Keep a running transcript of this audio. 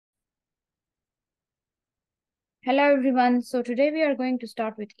Hello everyone. So today we are going to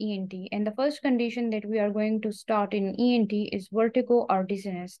start with ENT, and the first condition that we are going to start in ENT is vertigo or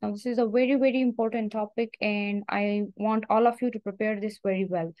dizziness. Now this is a very important topic and I want all of you to prepare this very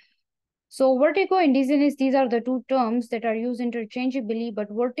well. So vertigo and dizziness, these are the two terms that are used interchangeably,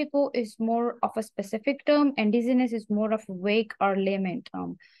 but vertigo is more of a specific term and dizziness is more of a vague or layman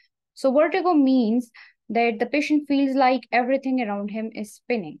term. So vertigo means that the patient feels like everything around him is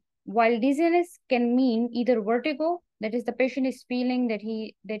spinning, while dizziness can mean either vertigo, that is the patient is feeling that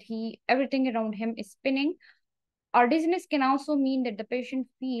he everything around him is spinning, or dizziness can also mean that the patient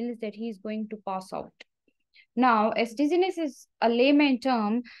feels that he is going to pass out. Now, as dizziness is a layman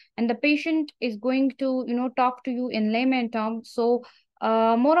term and the patient is going to, talk to you in layman term, so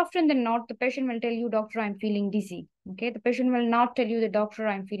more often than not, the patient will tell you, doctor, I'm feeling dizzy. Okay, the patient will not tell you, the doctor,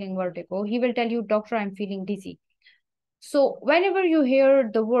 I'm feeling vertigo. He will tell you, doctor, I'm feeling dizzy. So whenever you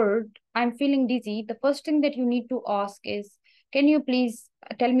hear the word, I'm feeling dizzy, the first thing that you need to ask is, can you please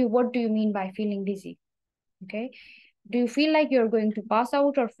tell me what do you mean by feeling dizzy? Okay. Do you feel like you're going to pass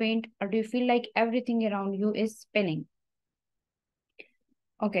out or faint, or do you feel like everything around you is spinning?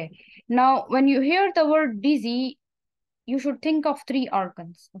 Okay. Now, when you hear the word dizzy, you should think of three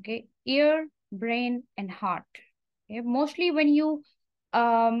organs, okay? Ear, brain, and heart. Okay? Mostly when you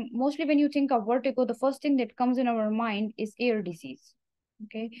think of vertigo, the first thing that comes in our mind is ear disease.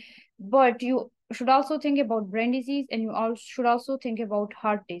 Okay. But you should also think about brain disease and you all should also think about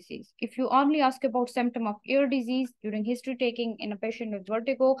heart disease. If you only ask about symptom of ear disease during history taking in a patient with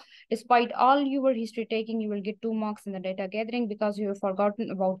vertigo, despite all your history taking, you will get 2 marks in the data gathering because you have forgotten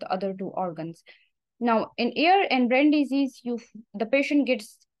about the other two organs. Now, in ear and brain disease, the patient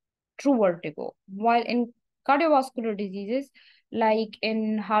gets true vertigo, while in cardiovascular diseases like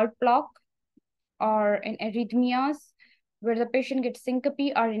in heart block or in arrhythmias, where the patient gets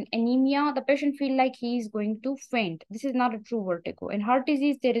syncope or in anemia, the patient feel like he is going to faint. This is not a true vertigo. In heart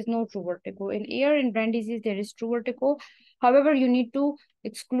disease, there is no true vertigo. In ear and brain disease, there is true vertigo. However, you need to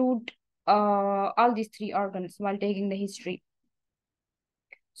exclude all these three organs while taking the history.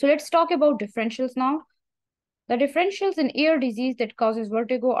 So let's talk about differentials now. The differentials in ear disease that causes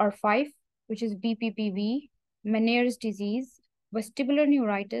vertigo are five, which is BPPV, Meniere's disease, vestibular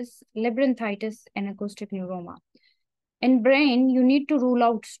neuritis, labyrinthitis, and acoustic neuroma. In brain, you need to rule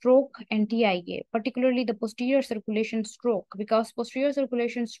out stroke and TIA, particularly the posterior circulation stroke, because posterior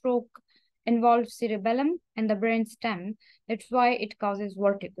circulation stroke involves cerebellum and the brain stem. That's why it causes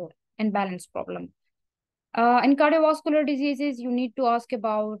vertigo and balance problem. In cardiovascular diseases, you need to ask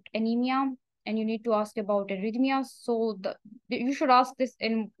about anemia and you need to ask about arrhythmias. So you should ask this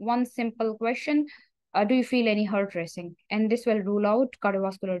in one simple question. Do you feel any heart racing? And this will rule out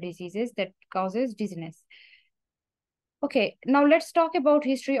cardiovascular diseases that causes dizziness. Okay, now let's talk about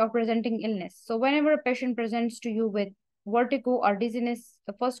history of presenting illness. So whenever a patient presents to you with vertigo or dizziness,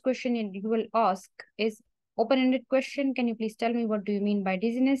 the first question you will ask is open-ended question. Can you please tell me what do you mean by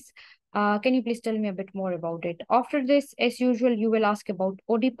dizziness? Can you please tell me a bit more about it? After this, as usual, you will ask about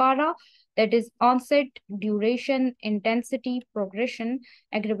ODPARA, that is onset, duration, intensity, progression,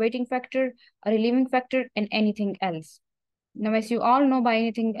 aggravating factor, a relieving factor, and anything else. Now, as you all know, by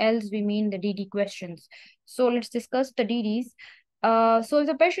anything else, we mean the DD questions. So let's discuss the DDs. So if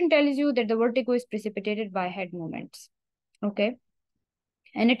the patient tells you that the vertigo is precipitated by head movements, okay,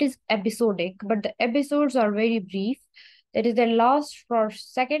 and it is episodic, but the episodes are very brief. That is, they last for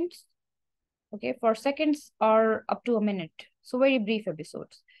seconds, okay, for seconds or up to a minute. So very brief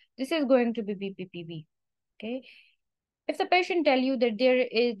episodes. This is going to be BPPV, okay. If the patient tell you that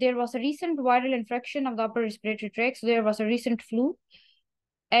there was a recent viral infection of the upper respiratory tract, so there was a recent flu,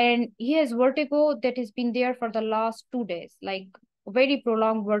 and he has vertigo that has been there for the last 2 days, like very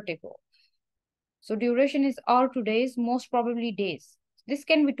prolonged vertigo. So duration is all 2 days, most probably days. This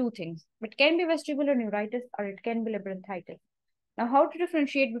can be two things. It can be vestibular neuritis or it can be labyrinthitis. Now, how to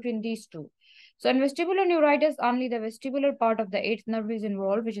differentiate between these two? So in vestibular neuritis, only the vestibular part of the eighth nerve is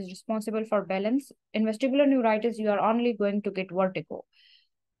involved, which is responsible for balance. In vestibular neuritis, you are only going to get vertigo.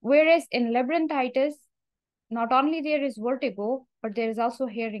 Whereas in labyrinthitis, not only there is vertigo, but there is also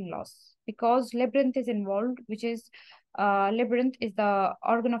hearing loss because labyrinth is involved, which is labyrinth is the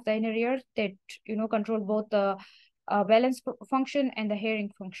organ of the inner ear that control both the balance function and the hearing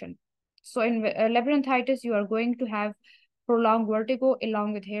function. So in labyrinthitis, you are going to have prolonged vertigo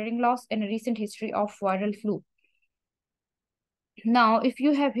along with hearing loss and a recent history of viral flu. Now, if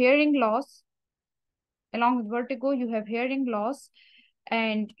you have hearing loss along with vertigo, you have hearing loss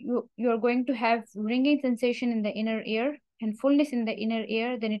and you're going to have ringing sensation in the inner ear and fullness in the inner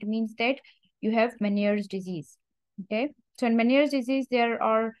ear, then it means that you have Meniere's disease. Okay. So in Meniere's disease, there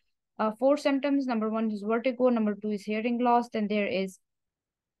are four symptoms. Number one is vertigo, number two is hearing loss, then there is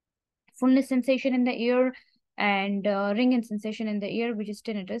fullness sensation in the ear, and ringing sensation in the ear, which is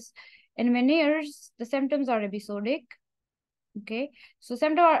tinnitus. In Meniere's, the symptoms are episodic. Okay, so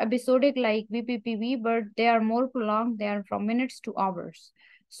symptoms are episodic like BPPV, but they are more prolonged. They are from minutes to hours.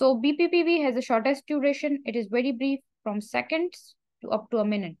 So BPPV has the shortest duration. It is very brief, from seconds to up to a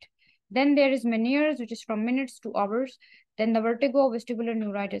minute. Then there is Meniere's, which is from minutes to hours. Then the vertigo vestibular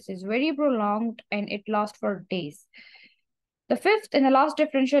neuritis is very prolonged and it lasts for days. The fifth and the last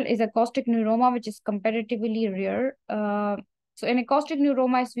differential is acoustic neuroma, which is comparatively rare. So an acoustic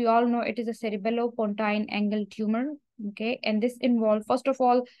neuroma, as we all know, it is a cerebellopontine angle tumor. Okay, and this involved, first of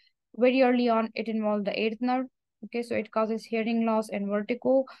all, very early on, it involved the eighth nerve. Okay, so it causes hearing loss and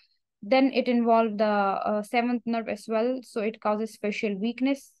vertigo. Then it involved the seventh nerve as well. So it causes facial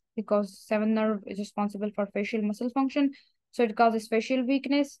weakness because seventh nerve is responsible for facial muscle function. So it causes facial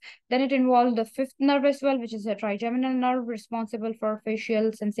weakness. Then it involved the fifth nerve as well, which is a trigeminal nerve responsible for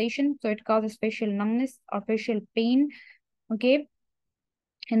facial sensation. So it causes facial numbness or facial pain. Okay.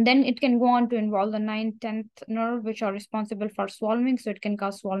 And then it can go on to involve the 9th, 10th nerve, which are responsible for swallowing. So it can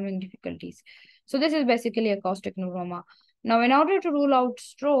cause swallowing difficulties. So this is basically acoustic neuroma. Now, in order to rule out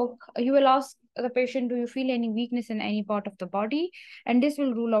stroke, you will ask the patient, do you feel any weakness in any part of the body? And this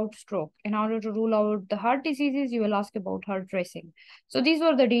will rule out stroke. In order to rule out the heart diseases, you will ask about heart racing. So these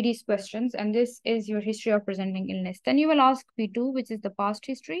were the DD's questions, and this is your history of presenting illness. Then you will ask P2, which is the past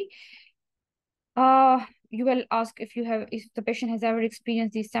history. You will ask if the patient has ever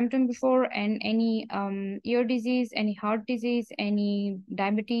experienced these symptoms before, and any ear disease, any heart disease, any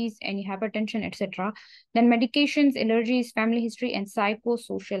diabetes, any hypertension, etc. Then medications, allergies, family history, and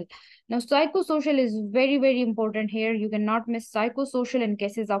psychosocial. Now, psychosocial is very, very important here. You cannot miss psychosocial in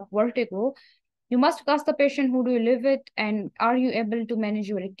cases of vertigo. You must ask the patient, who do you live with, and are you able to manage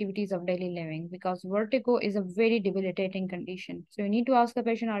your activities of daily living? Because vertigo is a very debilitating condition. So you need to ask the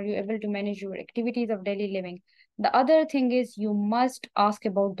patient, are you able to manage your activities of daily living? The other thing is you must ask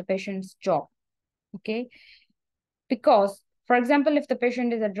about the patient's job. Okay. Because, for example, if the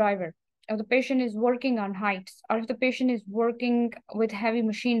patient is a driver, if the patient is working on heights, or if the patient is working with heavy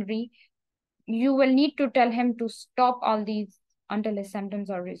machinery, you will need to tell him to stop all these until his symptoms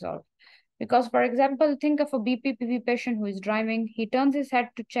are resolved. Because, for example, think of a BPPV patient who is driving. He turns his head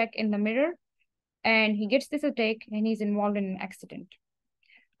to check in the mirror and he gets this attack and he's involved in an accident.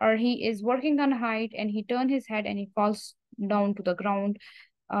 Or he is working on height and he turns his head and he falls down to the ground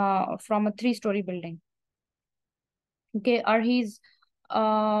from a 3-story building. Okay, or he's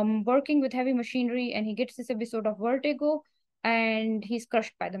working with heavy machinery and he gets this episode of vertigo and he's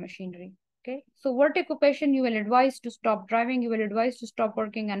crushed by the machinery. Okay, so vertigo patient, you will advise to stop driving, you will advise to stop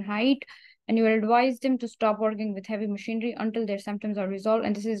working on height, and you will advise them to stop working with heavy machinery until their symptoms are resolved.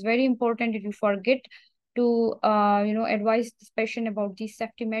 And this is very important. If you forget to advise this patient about these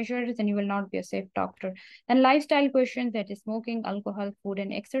safety measures, then you will not be a safe doctor. And lifestyle questions, that is smoking, alcohol, food,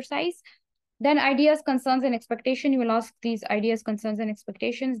 and exercise. Then ideas, concerns, and expectation. You will ask these ideas, concerns, and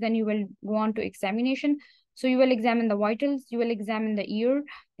expectations. Then you will go on to examination. So you will examine the vitals, you will examine the ear.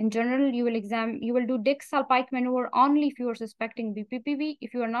 In general, you will do Dix-Salpike maneuver only if you are suspecting BPPV.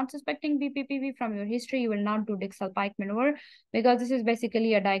 If you are not suspecting BPPV from your history, you will not do Dix-Salpike maneuver because this is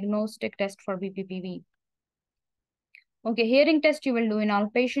basically a diagnostic test for BPPV. Okay, hearing test you will do in all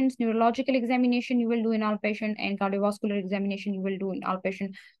patients, neurological examination you will do in all patients, and cardiovascular examination you will do in all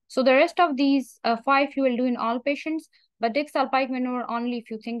patients. So the rest of these 5 you will do in all patients, but Dix-Salpike maneuver only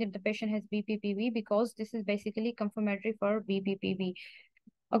if you think that the patient has BPPV, because this is basically confirmatory for BPPV.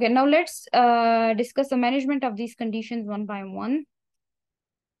 Okay, now let's discuss the management of these conditions one by one.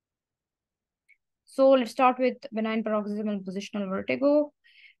 So let's start with benign paroxysmal positional vertigo.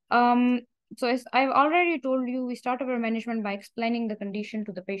 So as I've already told you, we start our management by explaining the condition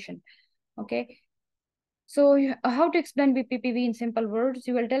to the patient. Okay. So how to explain BPPV in simple words?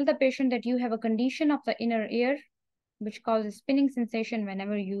 You will tell the patient that you have a condition of the inner ear which causes spinning sensation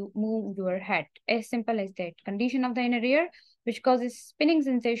whenever you move your head. As simple as that. Condition of the inner ear which causes spinning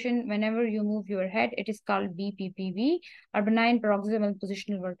sensation whenever you move your head. It is called BPPV, or benign paroxysmal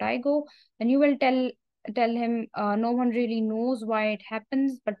positional vertigo. And you will tell him no one really knows why it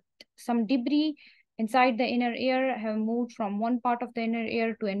happens, but some debris inside the inner ear have moved from one part of the inner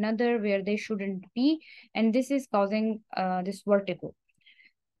ear to another where they shouldn't be, and this is causing this vertigo.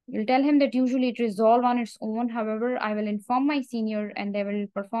 You'll tell him that usually it resolves on its own. However, I will inform my senior and they will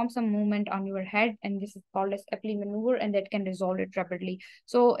perform some movement on your head, and this is called as Epley maneuver, and that can resolve it rapidly.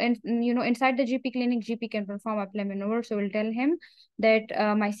 So, inside the GP clinic, GP can perform Epley maneuver. So we'll tell him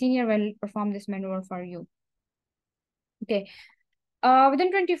that my senior will perform this maneuver for you. Okay.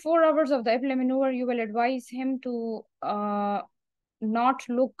 Within 24 hours of the PLAB maneuver, you will advise him to not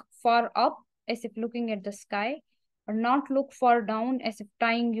look far up as if looking at the sky, or not look far down as if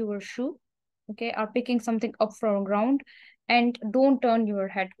tying your shoe, okay, or picking something up from ground, and don't turn your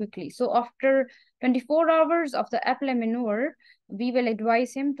head quickly. So after 24 hours of the PLAB maneuver, we will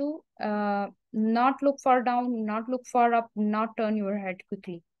advise him to not look far down, not look far up, not turn your head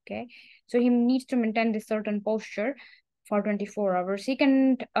quickly, okay. So he needs to maintain this certain posture for 24 hours. He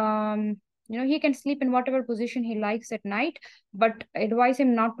can he can sleep in whatever position he likes at night, but advise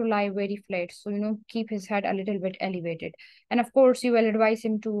him not to lie very flat. So keep his head a little bit elevated. And of course you will advise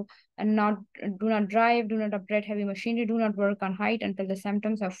him to not do not drive, do not operate heavy machinery, do not work on height until the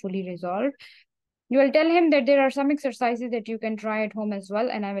symptoms are fully resolved. You will tell him that there are some exercises that you can try at home as well,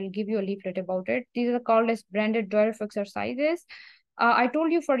 and I will give you a leaflet about it. These are called as branded dwarf exercises. I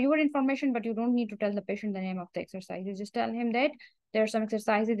told you for your information, but you don't need to tell the patient the name of the exercises. Just tell him that there are some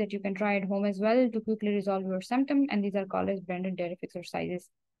exercises that you can try at home as well to quickly resolve your symptom, and these are called as branded dwarf exercises.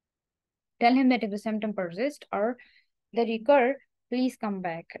 Tell him that if the symptom persists or they recur, please come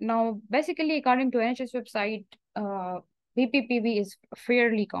back. Now, basically, according to NHS website, BPPV is a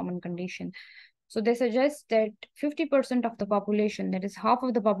fairly common condition. So they suggest that 50% of the population, that is half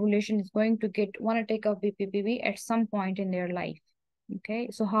of the population, is going to get one attack of BPPV at some point in their life. Okay,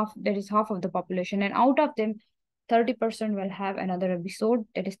 so that is half of the population, and out of them, 30% will have another episode.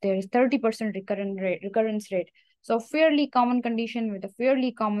 That is, there is 30% recurrence rate. So fairly common condition with a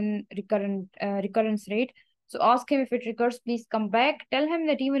fairly common recurrence rate. So ask him if it recurs, please come back. Tell him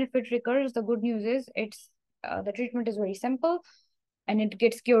that even if it recurs, the good news is the treatment is very simple and it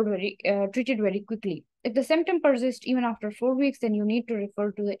gets treated very quickly. If the symptom persists even after 4 weeks, then you need to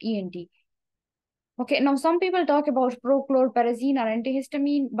refer to the ENT. Okay, now some people talk about prochlorperazine or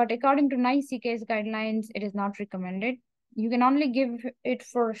antihistamine, but according to NICE CKS guidelines, it is not recommended. You can only give it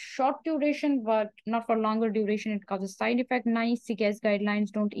for short duration, but not for longer duration. It causes side effect. NICE CKS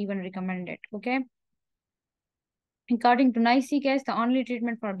guidelines don't even recommend it, okay? According to NICE CKS, the only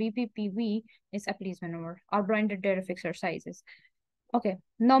treatment for BPPV is Epley's maneuver or branded dwarf exercises. Okay,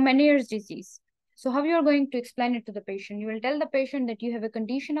 now Meniere's disease. So how you are going to explain it to the patient? You will tell the patient that you have a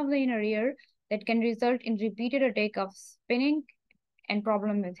condition of the inner ear that can result in repeated attack of spinning and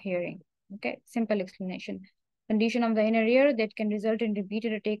problem with hearing. Okay, simple explanation. Condition of the inner ear that can result in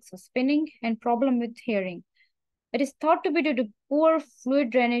repeated attacks of spinning and problem with hearing. It is thought to be due to poor fluid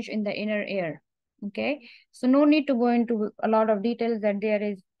drainage in the inner ear. Okay, so no need to go into a lot of details that there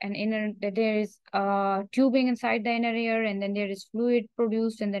is tubing inside the inner ear, and then there is fluid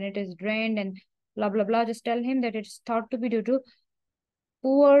produced, and then it is drained, and blah blah blah. Just tell him that it's thought to be due to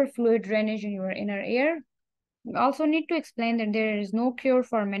poor fluid drainage in your inner ear. You also need to explain that there is no cure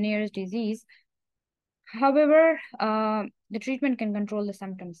for Meniere's disease. However, the treatment can control the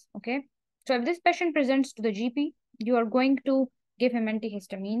symptoms. Okay, so if this patient presents to the GP, you are going to give him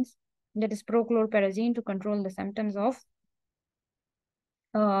antihistamines, that is prochlorperazine, to control the symptoms of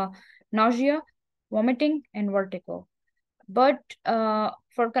nausea, vomiting, and vertigo. But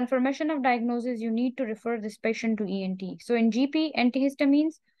for confirmation of diagnosis, you need to refer this patient to ENT. So in GP,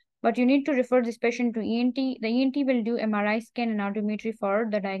 antihistamines, but you need to refer this patient to ENT. The ENT will do MRI scan and audiometry for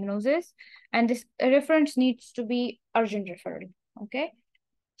the diagnosis, and this reference needs to be urgent referral. Okay.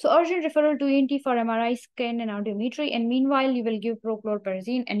 So urgent referral to ENT for MRI scan and audiometry, and meanwhile you will give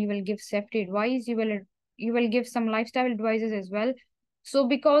prochlorperazine and you will give safety advice. You will give some lifestyle advices as well. So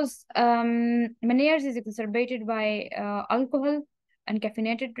because Meniere's is exacerbated by alcohol and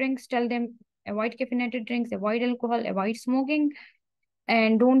caffeinated drinks, tell them avoid caffeinated drinks, avoid alcohol, avoid smoking,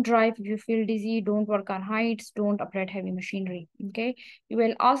 and don't drive if you feel dizzy, don't work on heights, don't operate heavy machinery. Okay, you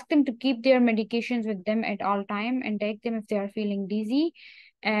will ask them to keep their medications with them at all time and take them if they are feeling dizzy,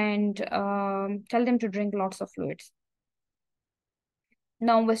 and tell them to drink lots of fluids.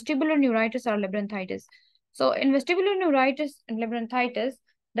 Now, vestibular neuritis or labyrinthitis. So in vestibular neuritis and labyrinthitis,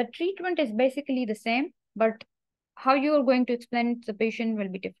 the treatment is basically the same, but how you are going to explain it to the patient will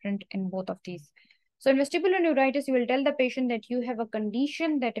be different in both of these. So in vestibular neuritis, you will tell the patient that you have a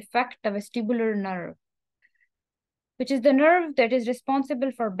condition that affects the vestibular nerve, which is the nerve that is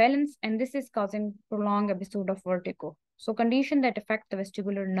responsible for balance, and this is causing prolonged episode of vertigo. So condition that affects the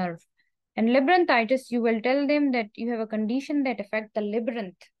vestibular nerve. And labyrinthitis, you will tell them that you have a condition that affects the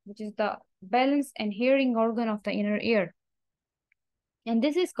labyrinth, which is the balance and hearing organ of the inner ear. And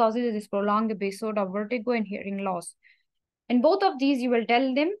this is causes this prolonged episode of vertigo and hearing loss. In both of these, you will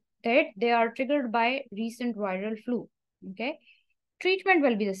tell them that they are triggered by recent viral flu. Okay. Treatment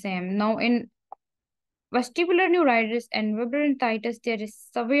will be the same. Now, in Vestibular neuritis and labyrinthitis, there is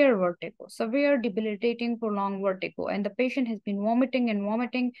severe vertigo, severe debilitating prolonged vertigo, and the patient has been vomiting and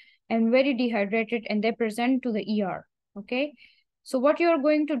vomiting and very dehydrated, and they present to the ER. Okay. So what you are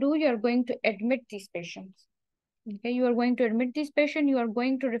going to do, you are going to admit these patients. Okay, you are going to admit this patient, you are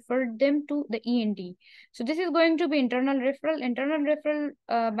going to refer them to the ENT. So this is going to be internal referral. Internal referral,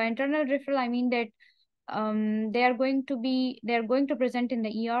 by internal referral, I mean that they are going to present in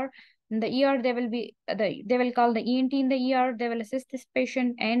the ER. In the ER, they will call the ENT in the ER, they will assist this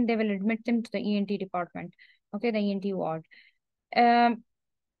patient and they will admit them to the ENT department. Okay, the ENT ward. Um,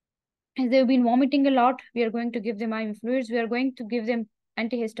 as they've been vomiting a lot, we are going to give them IV fluids. We are going to give them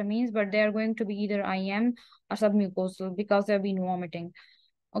antihistamines, but they are going to be either IM or submucosal because they've been vomiting.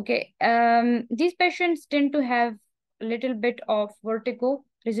 Okay. These patients tend to have a little bit of vertigo,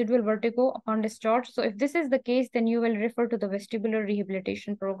 residual vertigo upon discharge. So if this is the case, then you will refer to the vestibular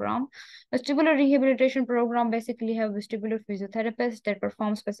rehabilitation program. Vestibular rehabilitation program basically have vestibular physiotherapists that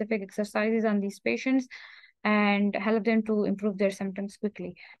perform specific exercises on these patients and help them to improve their symptoms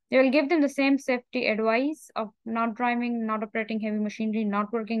quickly. They will give them the same safety advice of not driving, not operating heavy machinery,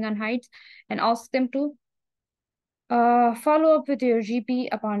 not working on heights, and ask them to follow up with your GP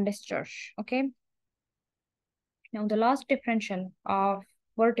upon discharge. Okay. Now, the last differential of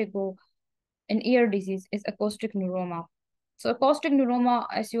vertigo in ear disease is acoustic neuroma. So, acoustic neuroma,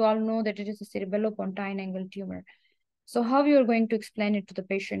 as you all know, that it is a cerebellopontine angle tumor. So, how you are going to explain it to the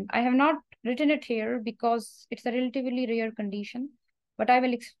patient? I have not written it here because it's a relatively rare condition, but I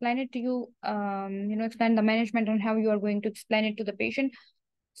will explain it to you. Explain the management on how you are going to explain it to the patient.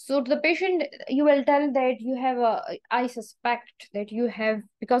 So to the patient, you will tell that you have I suspect that you have,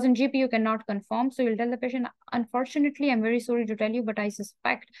 because in GP you cannot confirm. So you'll tell the patient, unfortunately, I'm very sorry to tell you, but I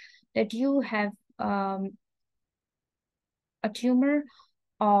suspect that you have a tumor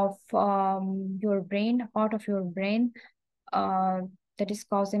of your brain, a part of your brain uh, that is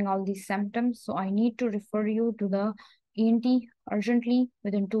causing all these symptoms. So I need to refer you to the ENT urgently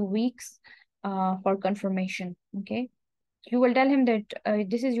within 2 weeks for confirmation. Okay. You will tell him that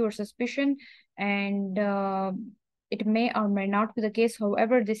this is your suspicion and it may or may not be the case.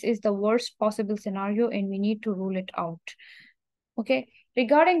 However, this is the worst possible scenario and we need to rule it out. Okay.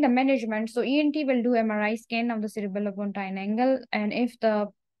 Regarding the management, so ENT will do MRI scan of the cerebellopontine angle, and if the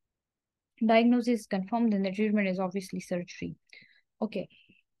diagnosis is confirmed, then the treatment is obviously surgery. Okay.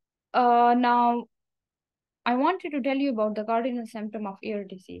 Now I wanted to tell you about the cardinal symptom of ear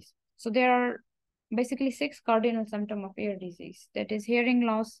disease. So there are basically 6 cardinal symptoms of ear disease. That is hearing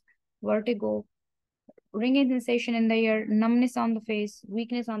loss, vertigo, ringing sensation in the ear, numbness on the face,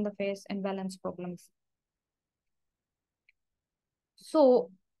 weakness on the face, and balance problems.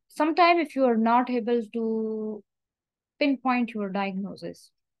 So sometimes if you are not able to pinpoint your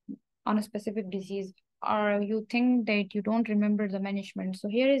diagnosis on a specific disease, or you think that you don't remember the management, so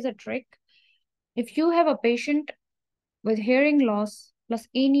here is a trick. If you have a patient with hearing loss plus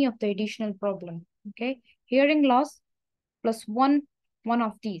any of the additional problem, okay, hearing loss plus one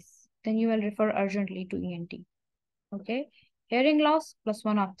of these, then you will refer urgently to ENT. Okay, hearing loss plus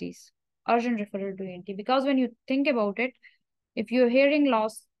one of these, urgent referral to ENT. Because when you think about it, if you're hearing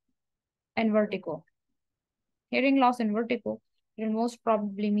loss and vertigo, it most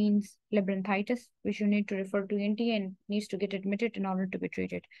probably means labyrinthitis, which you need to refer to ENT and needs to get admitted in order to be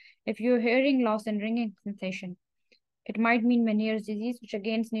treated. If you're hearing loss and ringing sensation, it might mean Meniere's disease, which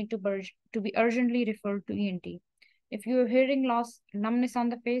again need to be urgently referred to ENT. If you're hearing loss, numbness on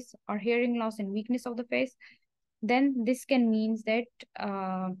the face, or hearing loss and weakness of the face, then this can mean that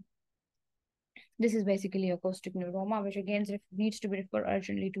this is basically acoustic neuroma, which again needs to be referred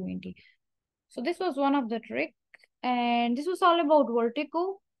urgently to ENT. So this was one of the trick, and this was all about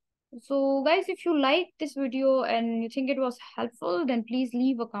vertigo. So guys, if you like this video and you think it was helpful, then please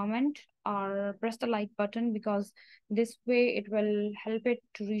leave a comment or press the like button, because this way it will help it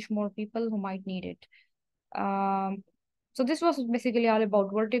to reach more people who might need it. So this was basically all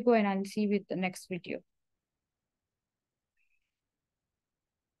about vertigo, and I'll see you with the next video.